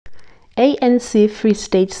ANC Free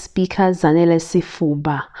State Speaker Zanele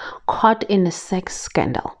Sifuba caught in a sex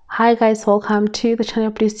scandal. Hi guys, welcome to the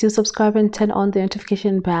channel. Please do subscribe and turn on the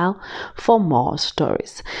notification bell for more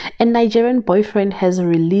stories. A Nigerian boyfriend has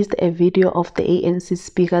released a video of the ANC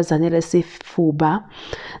Speaker Zanele Sifuba.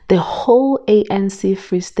 The whole ANC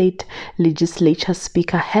Free State legislature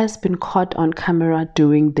speaker has been caught on camera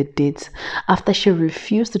doing the deeds after she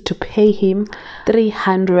refused to pay him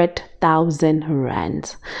 300,000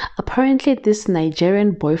 rands. Apparently, this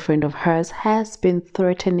Nigerian boyfriend of hers has been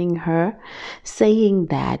threatening her, saying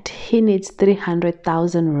that he needs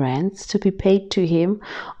 300,000 rands to be paid to him,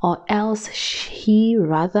 or else he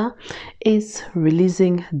rather is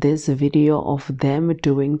releasing this video of them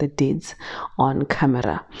doing the deeds on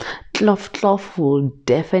camera. Tlof will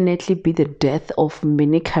definitely be the death of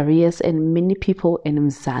many careers and many people in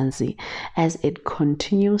Mzansi as it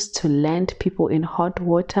continues to land people in hot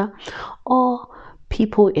water or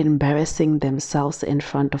people embarrassing themselves in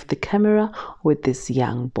front of the camera with these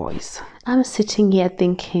young boys. I'm sitting here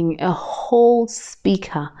thinking a whole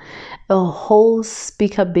speaker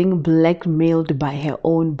being blackmailed by her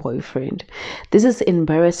own boyfriend. This is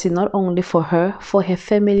embarrassing not only for her, for her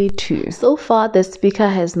family too. So far, the speaker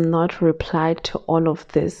has not replied to all of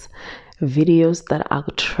this videos that are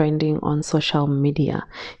trending on social media.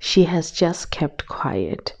 She has just kept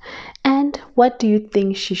quiet. And what do you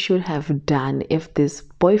think she should have done if this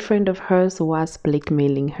boyfriend of hers was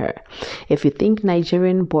blackmailing her? If you think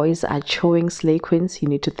Nigerian boys are chowing slay queens, you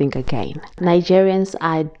need to think again. Nigerians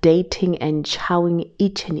are dating and chowing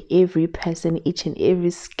each and every person, each and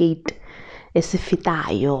every skate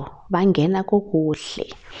esifitayo. Bangena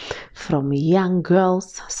kokuhle. From young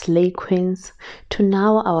girls, slay queens, to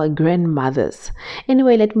now our grandmothers.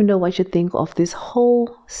 Anyway, let me know what you think of this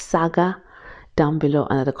whole saga down below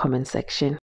under the comment section.